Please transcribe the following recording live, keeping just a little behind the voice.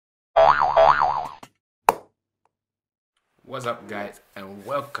What's up, guys, and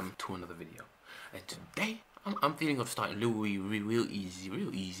welcome to another video. And today I'm feeling of starting real easy.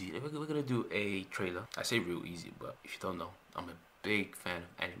 We're gonna do a trailer. I say real easy, but if you don't know, I'm a big fan of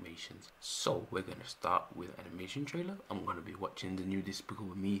animations. So we're gonna start with animation trailer. I'm gonna be watching the new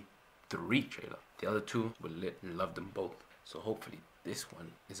Despicable Me 3 trailer. The other two were lit and loved them both. So hopefully this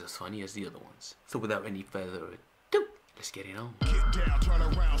one is as funny as the other ones. So without any further ado, let's get it on.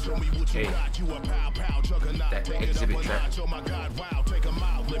 Okay. That exhibit track.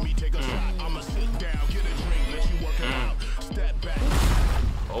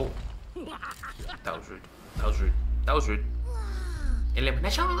 Oh. That was rude. That was rude. That was rude.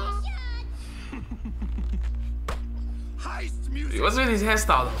 Elimination. What's with his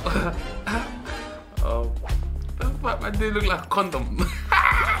hairstyle? Oh. My dude look like a condom.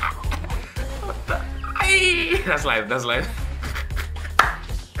 What the? Aye. That's live. That's live.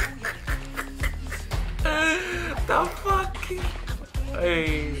 The fuck?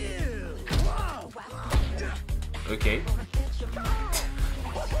 Hey. Okay.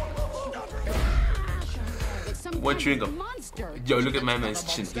 One trigger. Yo, look at my man's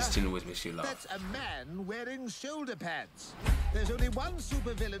chin. His chin always makes you laugh. That's a man wearing shoulder pads. There's only one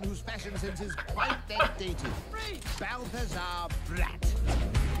supervillain whose fashion sense is quite that dated. Balthazar Brat.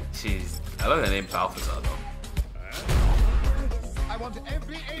 Jeez, I love the name Balthazar though. I want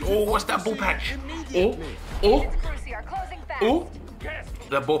every Oh, what's that ball patch? Oh, oh, oh.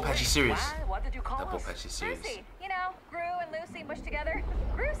 That ball patch is serious. What did you call That ball us? patch is serious. Grucy. You know, Gru and Lucy mushed together.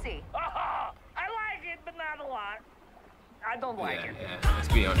 Grucy. I like it, but not a lot. I don't like it. Yeah, let's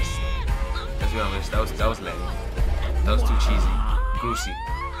be honest. Let's be honest. That was lame. That was too cheesy. Grucy.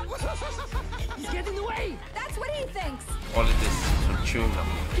 He's getting away. That's what he thinks. All of this is from chewing gum.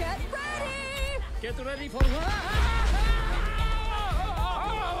 Get ready. Get ready for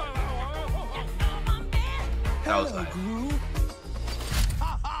That was like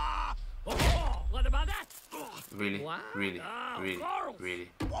what about that? really. Carl.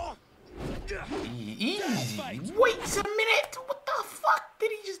 Easy. Wait a minute. What the fuck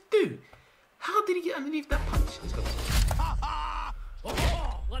did he just do? How did he get underneath that punch? Let's go.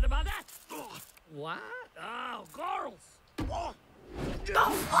 What about that? What? Oh, girls. The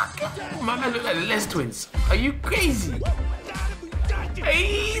fuck? My man look like the Les twins. Are you crazy?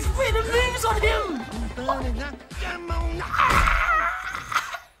 Hey, he's putting the moves on him.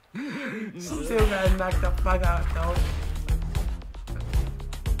 Still gotta knock the fuck out though.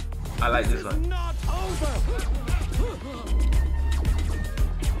 I like this one. not over.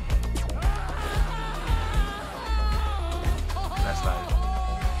 That's like,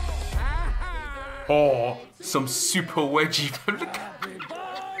 oh, some super wedgie. Look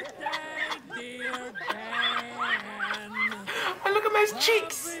at my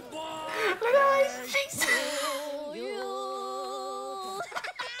cheeks. Look at my cheeks.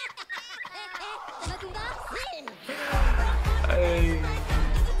 Hey,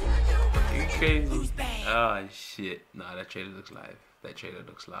 you crazy? Oh shit! Nah, that trailer looks live. That trailer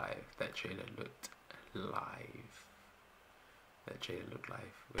looks live. That trailer looked live. That trailer looked live.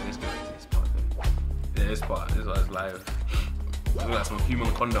 Wait, let's go into this part then. Yeah, this part is live. Look like some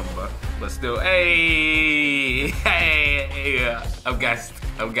human condom, but still, hey, I'm gassed.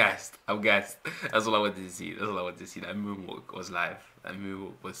 That's all I wanted to see. That moonwalk was live. That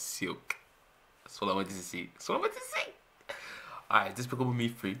moonwalk was silk. That's all I wanted to see. Alright, Despicable Me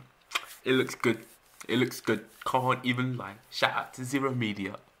 3. It looks good. Can't even lie. Shout out to Zero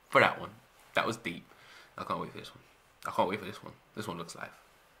Media for that one. That was deep. I can't wait for this one. This one looks live.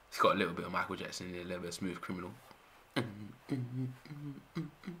 It's got a little bit of Michael Jackson in there, a little bit of Smooth Criminal. Yeah,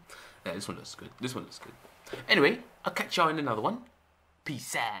 this one looks good. Anyway, I'll catch y'all in another one.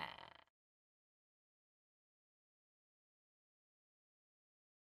 Peace out.